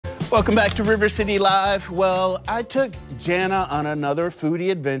Welcome back to River City Live. Well, I took Jana on another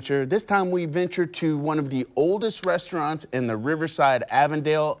foodie adventure. This time we ventured to one of the oldest restaurants in the Riverside,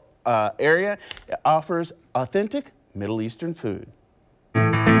 Avondale area. It offers authentic Middle Eastern food. All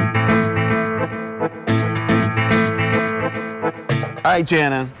right,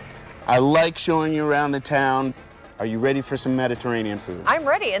 Jana, I like showing you around the town. Are you ready for some Mediterranean food? I'm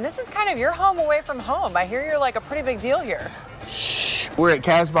ready, and this is kind of your home away from home. I hear you're like a pretty big deal here. Shh, we're at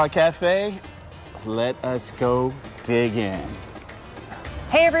Casbah Cafe. Let us go dig in.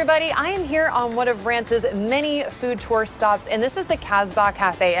 Hey everybody, I am here on one of Rance's many food tour stops, and this is the Casbah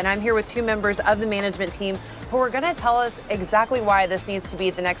Cafe, and I'm here with two members of the management team who are gonna tell us exactly why this needs to be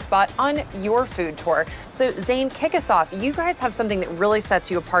the next spot on your food tour. So Zane, kick us off. You guys have something that really sets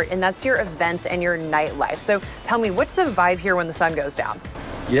you apart, and that's your events and your nightlife. So tell me, what's the vibe here when the sun goes down?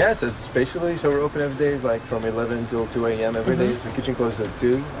 Yes, it's basically, so we're open every day, like from 11 till 2 a.m. every day. So the kitchen closes at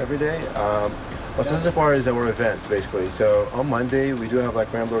 2 every day. What sets us apart is our events, basically. So on Monday, we do have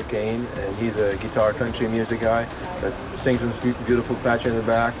like Rambler Kane, and he's a guitar country music guy that sings with this beautiful patch in the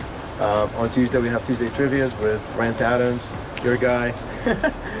back. On Tuesday, we have Tuesday Trivias with Rance Adams, your guy.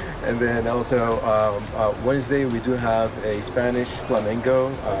 And then also Wednesday, we do have a Spanish flamenco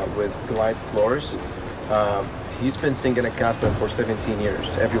with Goliath Flores. He's been singing at Casbah for 17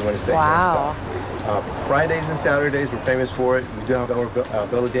 years, every Wednesday. Wow. Fridays and Saturdays, we're famous for it. We do have our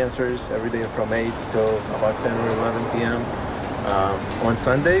belly dancers every day from 8 till about 10 or 11 p.m. On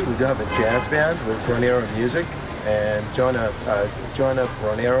Sunday, we do have a jazz band with Ronero Music and Jonah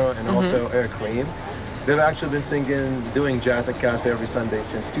Ronero and also Eric Cream. They've actually been doing jazz at Casbah every Sunday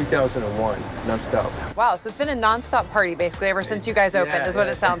since 2001, nonstop. Wow, so it's been a nonstop party basically ever since you guys opened, is what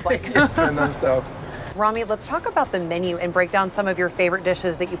it sounds like. It's been nonstop. Rami, let's talk about the menu and break down some of your favorite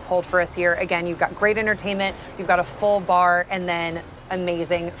dishes that you pulled for us here. Again, you've got great entertainment, you've got a full bar, and then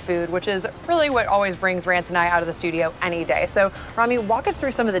amazing food, which is really what always brings Rance and I out of the studio any day. So, Rami, walk us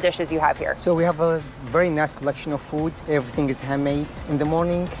through some of the dishes you have here. So we have a very nice collection of food. Everything is handmade in the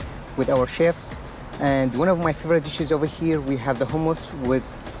morning with our chefs. And one of my favorite dishes over here, we have the hummus with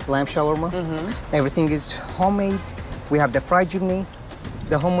lamb shawarma. Everything is homemade. We have the fried jibni.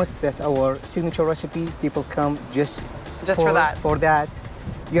 The hummus, that's our signature recipe. People come just for that.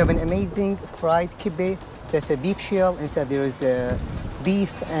 You have an amazing fried kibbeh. That's a beef shell. Inside there is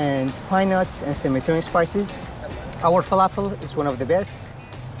beef and pine nuts and some Mediterranean spices. Our falafel is one of the best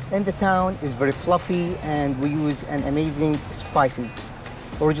in the town. It's very fluffy, and we use an amazing spices,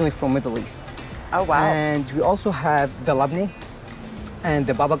 originally from Middle East. Oh, wow. And we also have the labneh and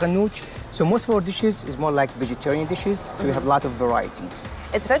the baba ganoush. So most of our dishes is more like vegetarian dishes, so we have a lot of varieties.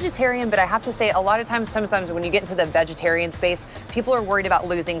 It's vegetarian, but I have to say a lot of times, sometimes when you get into the vegetarian space, people are worried about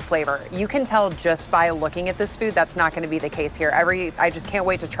losing flavor. You can tell just by looking at this food, that's not going to be the case here. I just can't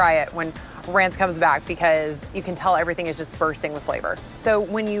wait to try it when Rance comes back, because you can tell everything is just bursting with flavor. So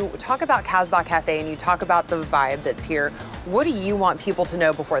when you talk about Casbah Cafe and you talk about the vibe that's here, what do you want people to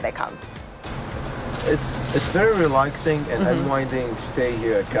know before they come? It's very relaxing and unwinding stay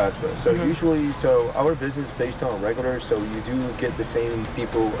here at Casbah. So usually, our business is based on regulars, so you do get the same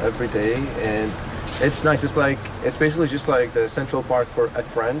people every day, and it's nice. It's basically just like the Central Park at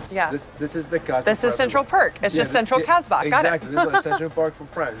Friends. Yeah. This is the Casbah. This is Central Park. It's just Central Casbah. Got it. Exactly. This is like Central Park for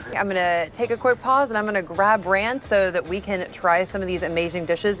Friends. I'm gonna take a quick pause and I'm gonna grab Rance so that we can try some of these amazing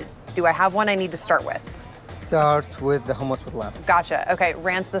dishes. Do I have one I need to start with? Start with the hummus with lamb. Gotcha. Okay,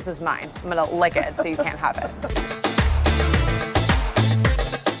 Rance, this is mine. I'm gonna lick it so you can't have it.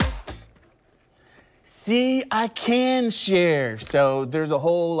 See, I can share. So there's a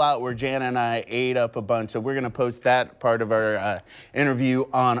whole lot where Jana and I ate up a bunch. So we're going to post that part of our interview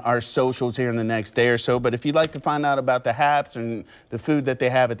on our socials here in the next day or so. But if you'd like to find out about the haps and the food that they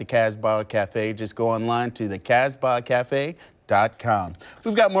have at the Casbah Cafe, just go online to thecasbahcafe.com.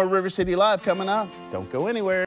 We've got more River City Live coming up. Don't go anywhere.